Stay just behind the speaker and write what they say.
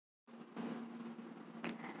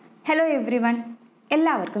Hello every one,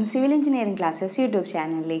 എല്ലാവർക്കും civil engineering classes YouTube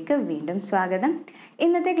ചാനലിലേക്ക് വീണ്ടും സ്വാഗതം.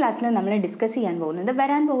 ഇന്നത്തെ ക്ലാസ്സിൽ നമ്മൾ ഡിസ്കസ് ചെയ്യാൻ പോകുന്നത്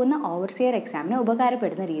വരാൻ പോകുന്ന ഓവർസിയർ എക്സാമിന്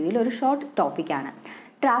ഉപകാരപ്പെടുന്ന രീതിയിൽ ഒരു ഷോർട്ട് ടോപ്പിക്കാണ്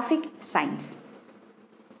ട്രാഫിക് സയൻസ്.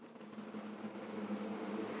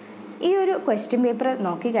 ഈ ഒരു ക്വസ്റ്റ്യൻ പേപ്പർ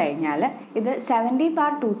നോക്കിക്കഴിഞ്ഞാൽ ഇത്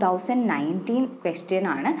 70/2019 ക്വസ്റ്റ്യൻ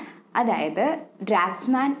ആണ്. അതായത്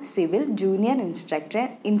draughtsman civil junior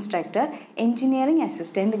instructor engineering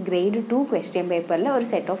assistant grade 2 question പേപ്പറിൽ ഒരു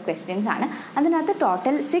സെറ്റ് ഓഫ് ക്വസ്റ്റ്യൻസ് ആണ്. അതിനകത്ത്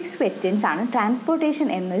ടോട്ടൽ 6 ക്വസ്റ്റ്യൻസ് ആണ് ട്രാൻസ്പോർട്ടേഷൻ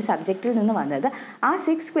എന്നൊരു സബ്ജക്റ്റിൽ നിന്ന് വന്നത്. ആ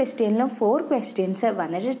 6 ക്വസ്റ്റ്യനിലും 4 ക്വസ്റ്റ്യൻസ്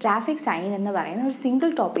വന്നിട്ട് ട്രാഫിക് സൈൻ എന്ന് പറയുന്ന ഒരു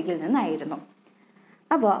സിംഗിൾ ടോപ്പിക്കിൽ നിന്നായിരുന്നു.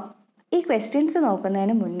 അപ്പോൾ ഈ ക്വസ്റ്റ്യൻസ്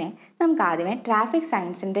നോക്കുന്നതിന് മുന്നേ നമുക്ക് ആദ്യമേ ട്രാഫിക്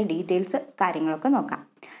സയൻസിൻ്റെ ഡീറ്റെയിൽസ് കാര്യങ്ങളൊക്കെ നോക്കാം.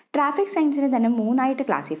 ട്രാഫിക് സയൻസിനെ തന്നെ 3ആയിട്ട്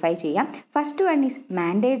ക്ലാസിഫൈ ചെയ്യാം. ഫസ്റ്റ് വൺ ഈസ്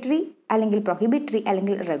മാൻഡേറ്ററി അല്ലെങ്കിൽ പ്രൊഹിബിറ്ററി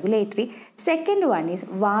അല്ലെങ്കിൽ regulatory. Second one is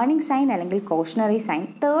warning sign അല്ലെങ്കിൽ cautionary sign.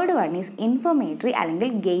 Third one is ഇൻഫോർമേറ്ററി അല്ലെങ്കിൽ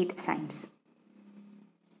ഗേറ്റ് സൈൻസ്.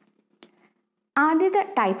 ആദ്യത്തെ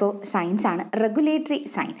ടൈപ്പ് ഓഫ് സൈൻസ് ആണ് റെഗുലേറ്ററി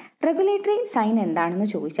സൈൻ. റെഗുലേറ്ററി സൈൻ എന്താണെന്ന്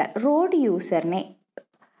ചോദിച്ചാൽ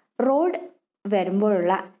റോഡ്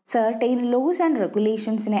വരുമ്പോഴുള്ള സെർട്ടൈൻ ലോസ് ആൻഡ്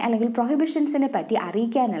റെഗുലേഷൻസിനെ അല്ലെങ്കിൽ പ്രൊഹിബിഷൻസിനെ പറ്റി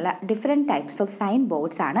അറിയിക്കാനുള്ള different types of sine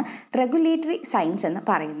boards ആണ് റെഗുലേറ്ററി സൈൻസ് എന്ന്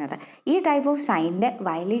പറയുന്നത്. ഈ ടൈപ്പ് ഓഫ് സൈനിൻ്റെ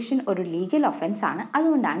വയലേഷൻ ഒരു ലീഗൽ ഒഫൻസ് ആണ്.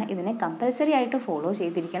 അതുകൊണ്ടാണ് ഇതിനെ കമ്പൽസറി ആയിട്ട് ഫോളോ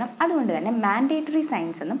ചെയ്തിരിക്കണം. അതുകൊണ്ട് തന്നെ മാൻഡേറ്ററി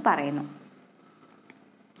സൈൻസ് എന്നും പറയുന്നു.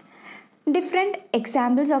 Different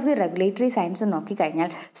examples of the regulatory signs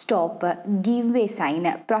നോക്കിക്കഴിഞ്ഞാൽ stop, give way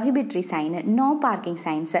sign, prohibitory sign, no parking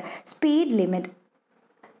signs, speed limit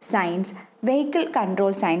signs, vehicle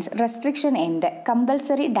control signs, restriction end,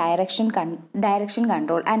 compulsory direction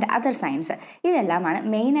control and other signs. ഇതെല്ലാമാണ്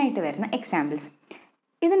മെയിനായിട്ട് വരുന്ന examples.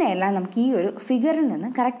 ഇതിനെല്ലാം നമുക്ക് ഈ ഒരു ഫിഗറിൽ നിന്ന്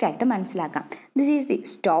കറക്റ്റായിട്ട് മനസ്സിലാക്കാം. This is the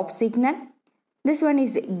stop signal, this one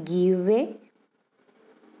is give way,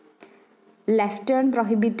 left turn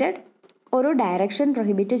prohibited, ഓരോ ഡയറക്ഷൻ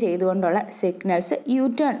പ്രൊഹിബിറ്റ് ചെയ്തുകൊണ്ടുള്ള signals, U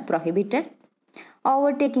turn prohibited,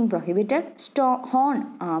 overtaking prohibited, horn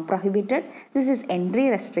prohibited, this is entry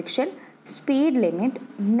restriction, speed limit,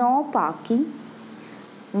 no parking,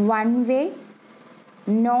 one way,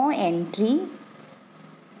 no entry.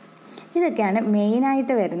 ഇതൊക്കെയാണ്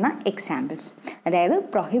മെയിനായിട്ട് വരുന്ന examples. അതായത്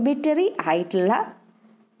prohibitory ആയിട്ടുള്ള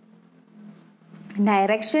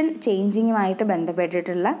direction ചേഞ്ചിങ്ങുമായിട്ട്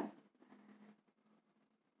ബന്ധപ്പെട്ടിട്ടുള്ള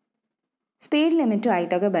speed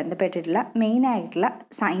ലിമിറ്റുമായിട്ടൊക്കെ ബന്ധപ്പെട്ടിട്ടുള്ള മെയിനായിട്ടുള്ള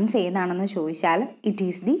സൈൻസ് ഏതാണെന്ന് ചോദിച്ചാൽ it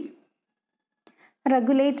is the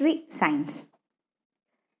regulatory signs.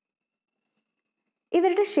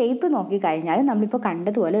 ഇവരുടെ ഷേപ്പ് നോക്കിക്കഴിഞ്ഞാൽ നമ്മളിപ്പോൾ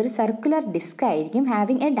കണ്ടതുപോലെ ഒരു സർക്കുലർ ഡിസ്ക് ആയിരിക്കും,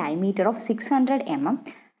 having A diameter of 600 mm.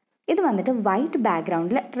 ഇത് വന്നിട്ട് വൈറ്റ്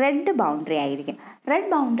ബാക്ക്ഗ്രൗണ്ടിൽ റെഡ് ബൗണ്ടറി ആയിരിക്കും. റെഡ്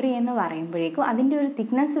ബൗണ്ടറി എന്ന് പറയുമ്പോഴേക്കും അതിൻ്റെ ഒരു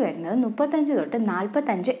തിക്നെസ് വരുന്നത് 35 തൊട്ട്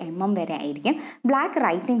 45 mm വരെ ആയിരിക്കും. ബ്ലാക്ക്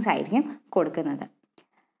റൈറ്റിങ്സ് ആയിരിക്കും കൊടുക്കുന്നത്.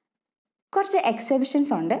 കുറച്ച്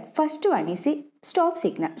എക്സെപ്ഷൻസ് ഉണ്ട്. First one is stop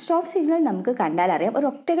signal. Stop signal നമുക്ക് കണ്ടാൽ അറിയാം, ഒരു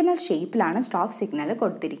ഒക്ടഗണൽ ഷേപ്പിലാണ് സ്റ്റോപ്പ് സിഗ്നൽ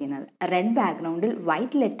കൊടുത്തിരിക്കുന്നത്. റെഡ് ബാക്ക്ഗ്രൗണ്ടിൽ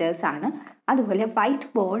വൈറ്റ് ലെറ്റേഴ്സ് ആണ്, അതുപോലെ വൈറ്റ്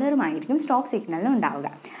ബോർഡറുമായിരിക്കും സ്റ്റോപ്പ് സിഗ്നലിന് ഉണ്ടാവുക.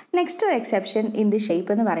 നെക്സ്റ്റ് ഒരു എക്സെപ്ഷൻ ഇൻ ദി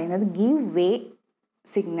ഷേപ്പ് എന്ന് പറയുന്നത് ഗീവ് വേ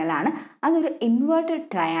സിഗ്നലാണ്. അതൊരു ഇൻവേർട്ടഡ്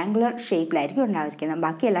ട്രയാങ്കുലർ ഷേപ്പിലായിരിക്കും ഉണ്ടായിരിക്കുന്നത്.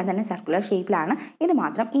 ബാക്കിയെല്ലാം തന്നെ സർക്കുലർ ഷേപ്പിലാണ്, ഇത്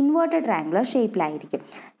മാത്രം inverted triangular ഷേപ്പിലായിരിക്കും.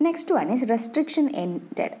 Next one is restriction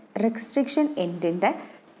എൻഡിൻ്റെ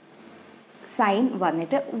sign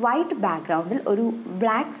വന്നിട്ട് വൈറ്റ് ബാക്ക്ഗ്രൗണ്ടിൽ ഒരു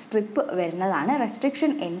ബ്ലാക്ക് സ്ട്രിപ്പ് വരുന്നതാണ്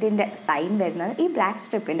റെസ്ട്രിക്ഷൻ എൻഡിൻ്റെ സൈൻ വരുന്നത്. ഈ ബ്ലാക്ക്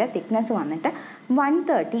സ്ട്രിപ്പിൻ്റെ തിക്നെസ് വന്നിട്ട്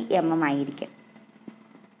 130 mm ആയിരിക്കും.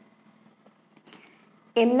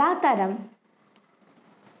 എല്ലാ തരം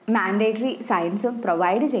മാൻഡേറ്ററി സൈൻസും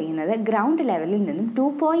പ്രൊവൈഡ് ചെയ്യുന്നത് ഗ്രൗണ്ട് ലെവലിൽ നിന്നും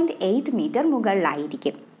 2.8 മീറ്റർ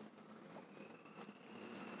മുകളിലായിരിക്കും.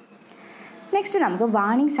 നെക്സ്റ്റ് നമുക്ക്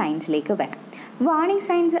വാർണിംഗ് സൈൻസിലേക്ക് വരാം. വാർണിംഗ്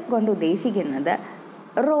സൈൻസ് കൊണ്ട് ഉദ്ദേശിക്കുന്നത്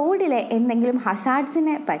റോഡിലെ എന്തെങ്കിലും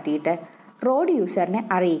ഹസാർഡ്സിനെ പറ്റിയിട്ട് റോഡ് യൂസറിനെ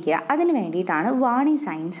അറിയിക്കുക. അതിന് വേണ്ടിയിട്ടാണ് വാർണിംഗ്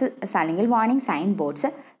സൈൻസ് അല്ലെങ്കിൽ വാർണിംഗ് സൈൻ ബോർഡ്സ്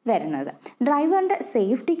വരുന്നത്. ഡ്രൈവറിൻ്റെ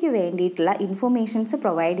സേഫ്റ്റിക്ക് വേണ്ടിയിട്ടുള്ള ഇൻഫർമേഷൻസ്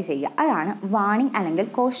പ്രൊവൈഡ് ചെയ്യുക, അതാണ് വാർണിംഗ് അല്ലെങ്കിൽ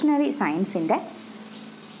cautionary സൈൻസിൻ്റെ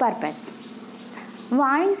purpose.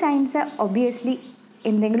 Warning signs obviously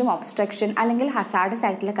എന്തെങ്കിലും ഒബ്സ്ട്രക്ഷൻ അല്ലെങ്കിൽ ഹസാർഡസ്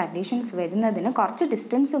ആയിട്ടുള്ള കണ്ടീഷൻസ് വരുന്നതിന് കുറച്ച്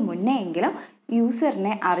ഡിസ്റ്റൻസ് മുന്നേ എങ്കിലും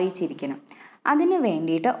യൂസറിനെ അറിയിച്ചിരിക്കണം. അതിന്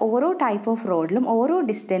വേണ്ടിയിട്ട് ഓരോ ടൈപ്പ് ഓഫ് റോഡിലും ഓരോ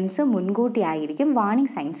ഡിസ്റ്റൻസ് മുൻകൂട്ടി ആയിരിക്കും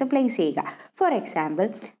വാർണിംഗ് സൈൻസ് പ്ലേസ് ചെയ്യുക. For example,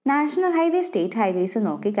 national highway, state highways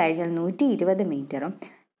നോക്കിക്കഴിഞ്ഞാൽ 120 മീറ്ററും,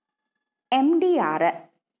 MDR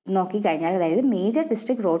നോക്കിക്കഴിഞ്ഞാൽ അതായത് മേജർ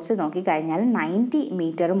ഡിസ്ട്രിക്ട് റോഡ്സ് നോക്കിക്കഴിഞ്ഞാൽ 90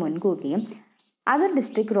 മീറ്റർ മുൻകൂട്ടിയും, അതർ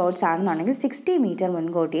ഡിസ്ട്രിക്ട് റോഡ്സ് ആണെന്നുണ്ടെങ്കിൽ 60 മീറ്റർ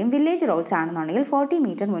മുൻകൂട്ടിയും, വില്ലേജ് റോഡ്സ് ആണെന്നുണ്ടെങ്കിൽ 40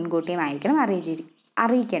 മീറ്റർ മുൻകൂട്ടിയും ആയിരിക്കണം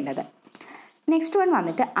അറിയിക്കേണ്ടത്. നെക്സ്റ്റ് വൺ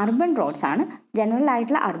വന്നിട്ട് അർബൻ റോഡ്സ് ആണ്. ജനറൽ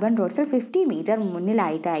ആയിട്ടുള്ള അർബൻ റോഡ്സിൽ 50 മീറ്റർ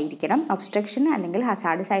മുന്നിലായിട്ടായിരിക്കണം ഒബ്സ്ട്രക്ഷൻ അല്ലെങ്കിൽ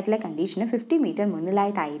ഹസാർഡസ് ആയിട്ടുള്ള കണ്ടീഷന് 50 മീറ്റർ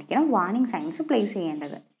മുന്നിലായിട്ടായിരിക്കണം വാർണിംഗ് സൈൻസ് പ്ലേസ്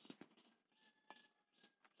ചെയ്യേണ്ടത്.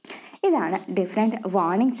 ഇതാണ് ഡിഫറെൻറ്റ്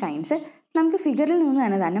വാർണിംഗ് സൈൻസ്. നമുക്ക് ഫിഗറിൽ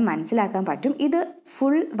നിന്ന് തന്നെ മനസ്സിലാക്കാൻ പറ്റും. ഇത്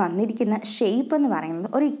ഫുൾ വന്നിരിക്കുന്ന ഷേപ്പ് എന്ന് പറയുന്നത്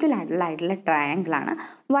ഒരു ഇക്വലാറ്ററൽ ആയിട്ടുള്ള ട്രയാങ്കിളാണ്.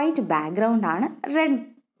 വൈറ്റ് ബാക്ക്ഗ്രൗണ്ട് ആണ്, റെഡ്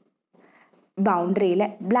ബൗണ്ടറിയിൽ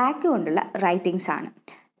ബ്ലാക്ക് കൊണ്ടുള്ള റൈറ്റിങ്സ് ആണ്.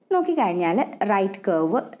 നോക്കിക്കഴിഞ്ഞാൽ right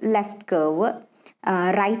curve, left curve,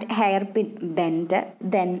 right hair pin bend,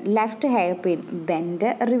 then left hair pin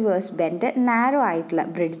bend, reverse bend, narrow ആയിട്ടുള്ള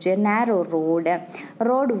bridge, narrow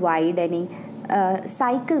road widening,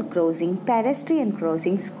 cycle crossing, pedestrian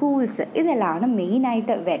crossing, schools, ഇതെല്ലാമാണ്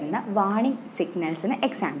മെയിനായിട്ട് വരുന്ന warning സിഗ്നൽസിന്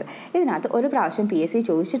example. ഇതിനകത്ത് ഒരു പ്രാവശ്യം PSC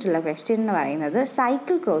ചോദിച്ചിട്ടുള്ള ക്വസ്റ്റ്യൻ എന്ന് പറയുന്നത്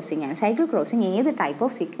സൈക്കിൾ ക്രോസിംഗ് ആണ്. സൈക്കിൾ ക്രോസിംഗ് ഏത് ടൈപ്പ്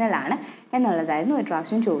ഓഫ് സിഗ്നലാണ് എന്നുള്ളതായിരുന്നു ഒരു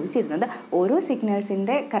പ്രാവശ്യം ചോദിച്ചിരുന്നത്. ഓരോ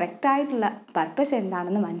സിഗ്നൽസിൻ്റെ കറക്റ്റായിട്ടുള്ള പർപ്പസ്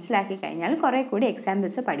എന്താണെന്ന് മനസ്സിലാക്കി കഴിഞ്ഞാൽ കുറേ കൂടി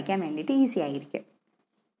എക്സാമ്പിൾസ് പഠിക്കാൻ വേണ്ടിയിട്ട് ഈസി ആയിരിക്കും.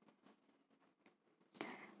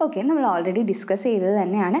 ഓക്കെ, നമ്മൾ ഓൾറെഡി ഡിസ്കസ് ചെയ്തത്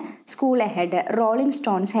തന്നെയാണ്. School head, rolling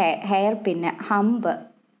stones, hair പിന്ന്, ഹമ്പ്,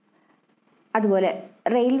 അതുപോലെ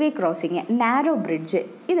റെയിൽവേ ക്രോസിങ്, നാരോ ബ്രിഡ്ജ്,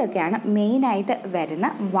 ഇതൊക്കെയാണ് മെയിനായിട്ട് വരുന്ന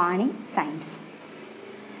warning signs.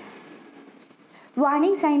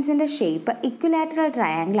 Warning സൈൻസിൻ്റെ shape equilateral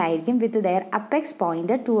triangle ആയിരിക്കും with their apex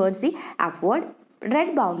point towards the upward.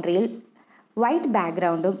 Red ബൗണ്ടറിയിൽ white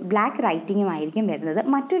ബാക്ക്ഗ്രൗണ്ടും black റൈറ്റിങ്ങുമായിരിക്കും വരുന്നത്.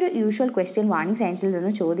 മറ്റൊരു യൂഷ്വൽ ക്വസ്റ്റ്യൻ വാർണിംഗ് സൈൻസിൽ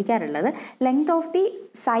നിന്ന് ചോദിക്കാറുള്ളത് length of the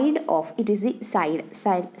side of, it is the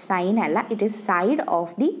sign അല്ല, it is side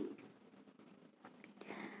of the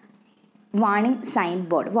warning sign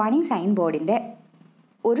board. Warning sign ബോർഡിൻ്റെ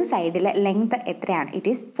ഒരു സൈഡിലെ length എത്രയാണ്?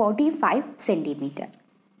 It is 45 centimetre.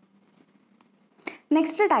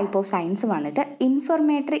 Next type of science വന്നിട്ട്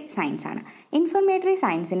ഇൻഫർമേറ്ററി science ആണ്. ഇൻഫർമേറ്ററി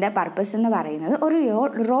സയൻസിൻ്റെ purpose എന്ന് പറയുന്നത് ഒരു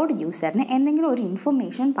റോഡ് യൂസറിന് എന്തെങ്കിലും ഒരു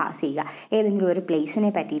ഇൻഫർമേഷൻ പാസ് ചെയ്യുക. ഏതെങ്കിലും ഒരു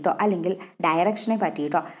പ്ലേസിനെ പറ്റിയിട്ടോ അല്ലെങ്കിൽ ഡയറക്ഷനെ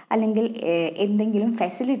പറ്റിയിട്ടോ അല്ലെങ്കിൽ എന്തെങ്കിലും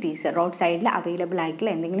ഫെസിലിറ്റീസ് റോഡ് സൈഡിൽ അവൈലബിൾ ആയിട്ടുള്ള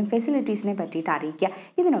എന്തെങ്കിലും ഫെസിലിറ്റീസിനെ പറ്റിയിട്ട് അറിയിക്കുക.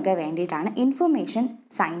 ഇതിനൊക്കെ വേണ്ടിയിട്ടാണ് ഇൻഫർമേറ്ററി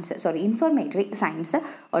സയൻസ്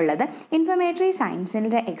ഉള്ളത്. ഇൻഫർമേറ്ററി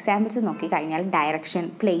സയൻസിൻ്റെ എക്സാമ്പിൾസ് നോക്കിക്കഴിഞ്ഞാൽ direction,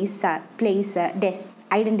 place,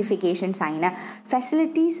 identification sign,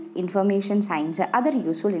 facilities information science, other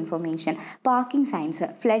useful information, parking science,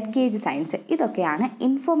 flood gauge science, ഇതൊക്കെയാണ്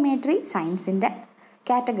ഇൻഫർമേറ്ററി സയൻസിൻ്റെ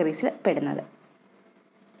കാറ്റഗറീസിൽ പെടുന്നത്.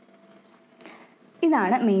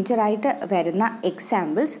 ഇതാണ് മേജറായിട്ട് വരുന്ന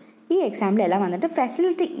എക്സാമ്പിൾസ്. ഈ എക്സാമ്പിളെല്ലാം വന്നിട്ട്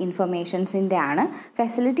ഫെസിലിറ്റി ഇൻഫർമേഷൻസിൻ്റെ ആണ്.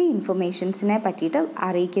 ഫെസിലിറ്റി ഇൻഫർമേഷൻസിനെ പറ്റിയിട്ട്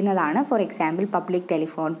അറിയിക്കുന്നതാണ്. For example public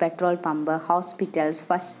telephone, petrol pump, hospitals,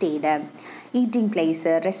 first aid, eating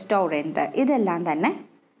place, restaurant, ഇതെല്ലാം തന്നെ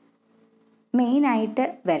മെയിനായിട്ട്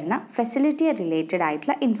വരുന്ന ഫെസിലിറ്റി റിലേറ്റഡ്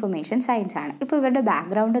ആയിട്ടുള്ള ഇൻഫർമേഷൻ സയൻസ് ആണ്. ഇപ്പോൾ ഇവരുടെ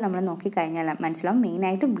ബാക്ക്ഗ്രൗണ്ട് നമ്മൾ നോക്കിക്കഴിഞ്ഞാൽ മനസ്സിലാവും.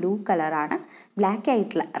 മെയിനായിട്ട് ബ്ലൂ കളറാണ്, ബ്ലാക്ക്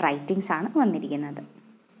ആയിട്ടുള്ള റൈറ്റിങ്സ് ആണ് വന്നിരിക്കുന്നത്.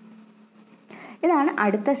 ഇതാണ്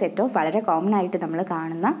അടുത്ത സെറ്റ് ഓഫ് വളരെ കോമൺ ആയിട്ട് നമ്മൾ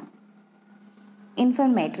കാണുന്ന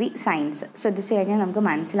ഇൻഫർമേറ്ററി സയൻസ്. ശ്രദ്ധിച്ചു കഴിഞ്ഞാൽ നമുക്ക്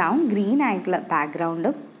മനസ്സിലാവും. ഗ്രീൻ ആയിട്ടുള്ള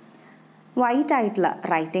ബാക്ക്ഗ്രൗണ്ടും വൈറ്റ് ആയിട്ടുള്ള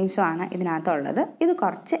റൈറ്റിങ്സും ആണ് ഇതിനകത്തുള്ളത്. ഇത്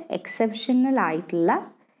കുറച്ച് എക്സെപ്ഷണൽ ആയിട്ടുള്ള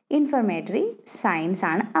ഇൻഫർമേറ്ററി സയൻസ്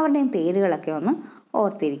ആണ്. അവരുടെയും പേരുകളൊക്കെ ഒന്ന്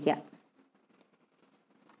ഓർത്തിരിക്കുക.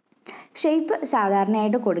 ഷേപ്പ്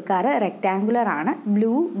സാധാരണയായിട്ട് കൊടുക്കാറ് റെക്റ്റാങ്കുലർ ആണ്. ബ്ലൂ,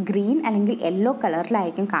 ഗ്രീൻ അല്ലെങ്കിൽ യെല്ലോ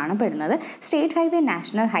കളറിലായിരിക്കും കാണപ്പെടുന്നത്. സ്റ്റേറ്റ് ഹൈവേ,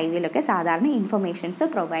 നാഷണൽ ഹൈവേയിലൊക്കെ സാധാരണ ഇൻഫർമേഷൻസ്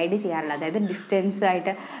പ്രൊവൈഡ് ചെയ്യാറുള്ളത്, അതായത്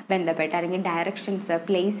ഡിസ്റ്റൻസായിട്ട് ബന്ധപ്പെട്ട് അല്ലെങ്കിൽ ഡയറക്ഷൻസ്,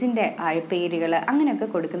 പ്ലേസിൻ്റെ പേരുകൾ അങ്ങനെയൊക്കെ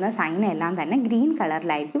കൊടുക്കുന്ന സൈൻ എല്ലാം തന്നെ ഗ്രീൻ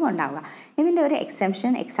കളറിലായിരിക്കും ഉണ്ടാവുക. ഇതിൻ്റെ ഒരു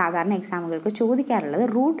എക്സെപ്ഷൻ സാധാരണ എക്സാമുകൾക്ക് ചോദിക്കാറുള്ളത്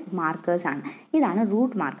റൂട്ട് മാർക്കേഴ്സ് ആണ്. ഇതാണ്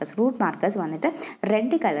റൂട്ട് മാർക്കേഴ്സ്. റൂട്ട് മാർക്കേഴ്സ് വന്നിട്ട്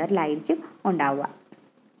റെഡ് കളറിലായിരിക്കും ഉണ്ടാവുക.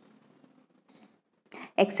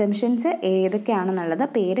 എക്സെപ്ഷൻസ് ഏതൊക്കെയാണെന്നുള്ളത്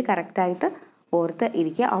പേര് കറക്റ്റായിട്ട് ഓർത്ത്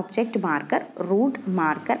ഇരിക്കുക. Object marker, root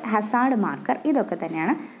marker, Hazard marker, ഇതൊക്കെ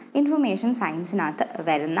തന്നെയാണ് ഇൻഫർമേഷൻ സയൻസിനകത്ത്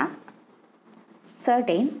വരുന്ന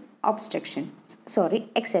സർട്ടെയിൻ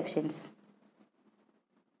എക്സെപ്ഷൻസ്.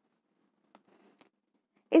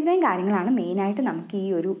 ഇത്രയും കാര്യങ്ങളാണ് മെയിനായിട്ട് നമുക്ക്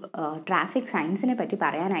ഈ ഒരു ട്രാഫിക് സയൻസിനെ പറ്റി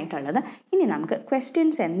പറയാനായിട്ടുള്ളത്. ഇനി നമുക്ക്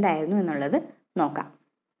ക്വസ്റ്റ്യൻസ് എന്തായിരുന്നു എന്നുള്ളത് നോക്കാം.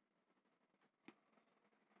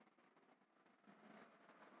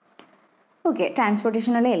 ഓക്കെ,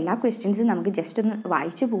 ട്രാൻസ്പോർട്ടേഷനുള്ള എല്ലാ ക്വസ്റ്റ്യൻസും നമുക്ക് ജസ്റ്റ് ഒന്ന്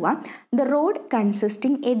വായിച്ചു പോവാം. The road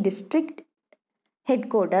consisting A district head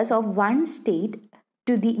quarters of one state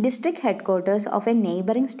to the district head quarters of A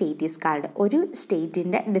neighbouring state is called. ഒരു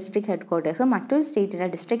സ്റ്റേറ്റിൻ്റെ ഡിസ്ട്രിക്ട് ഹെഡ് ക്വാർട്ടേഴ്സും മറ്റൊരു സ്റ്റേറ്റിൻ്റെ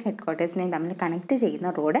ഡിസ്ട്രിക്ട് ഹെഡ് ക്വാർട്ടേഴ്സിനെയും തമ്മിൽ കണക്ട്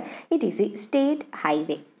ചെയ്യുന്ന road it is A state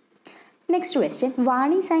highway. Next question,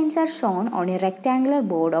 warning signs are shown on A rectangular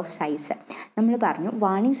board of size. നമ്മൾ പറഞ്ഞു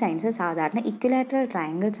warning signs സാധാരണ equilateral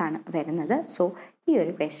triangles ആണ് വരുന്നത്. So ഈ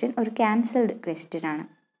ഒരു ക്വസ്റ്റ്യൻ ഒരു ക്യാൻസൽഡ് ക്വസ്റ്റ്യൻ ആണ്.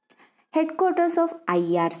 ഹെഡ്ക്വാർട്ടേഴ്സ് ഓഫ്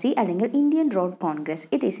IRC അല്ലെങ്കിൽ Indian road Congress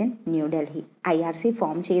it is in New Delhi. IRC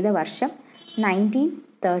form ചെയ്ത വർഷം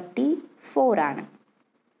 1934 ആണ്.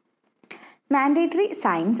 Mandatory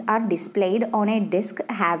signs R displayed on A disk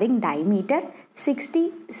having diameter 60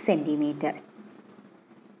 cm.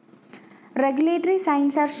 Regulatory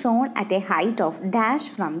signs are shown at a height of dash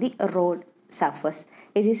from the road surface.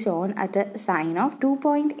 It is shown at a sign of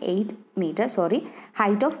 2.8 meter,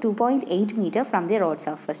 height of 2.8 meter from the road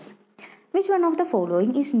surface. Which one of the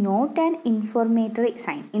following is not an informatory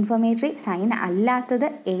sign? Informatory sign അല്ലാത്തത്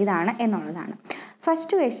ഏതാണ് എന്നുള്ളതാണ്.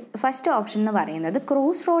 First option എന്ന് പറയുന്നത്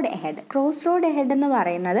cross road ahead. Cross road ahead എന്ന്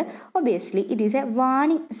പറയുന്നത് obviously it is A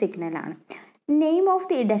warning സിഗ്നലാണ്. Name of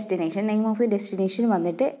the destination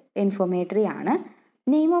വന്നിട്ട് ഇൻഫോർമേറ്ററി ആണ്.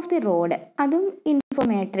 നെയിം ഓഫ് ദി റോഡ് അതും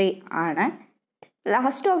ഇൻഫോർമേറ്ററി ആണ്.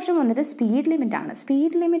 ലാസ്റ്റ് ഓപ്ഷൻ വന്നിട്ട് സ്പീഡ് ലിമിറ്റ് ആണ്.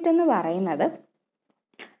 സ്പീഡ് ലിമിറ്റ് എന്ന് പറയുന്നത്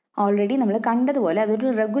ഓൾറെഡി നമ്മൾ കണ്ടതുപോലെ അതൊരു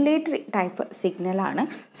റെഗുലേറ്ററി ടൈപ്പ് സിഗ്നലാണ്.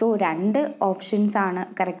 സോ 2 ഓപ്ഷൻസ് ആണ്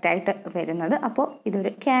കറക്റ്റായിട്ട് വരുന്നത്. അപ്പോൾ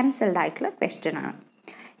ഇതൊരു ക്യാൻസൽഡ് ആയിട്ടുള്ള ക്വസ്റ്റ്യൻ ആണ്.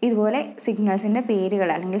 ഇതുപോലെ സിഗ്നൽസിൻ്റെ പേരുകൾ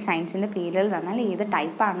അല്ലെങ്കിൽ സൈൻസിൻ്റെ പേരുകൾ തന്നാൽ ഏത്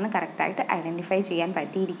ടൈപ്പാണെന്ന് കറക്റ്റായിട്ട് ഐഡൻറ്റിഫൈ ചെയ്യാൻ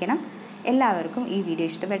പറ്റിയിരിക്കണം. എല്ലാവർക്കും ഈ വീഡിയോ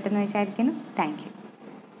ഇഷ്ടപ്പെട്ടെന്ന് വിചാരിക്കുന്നു. Thank you.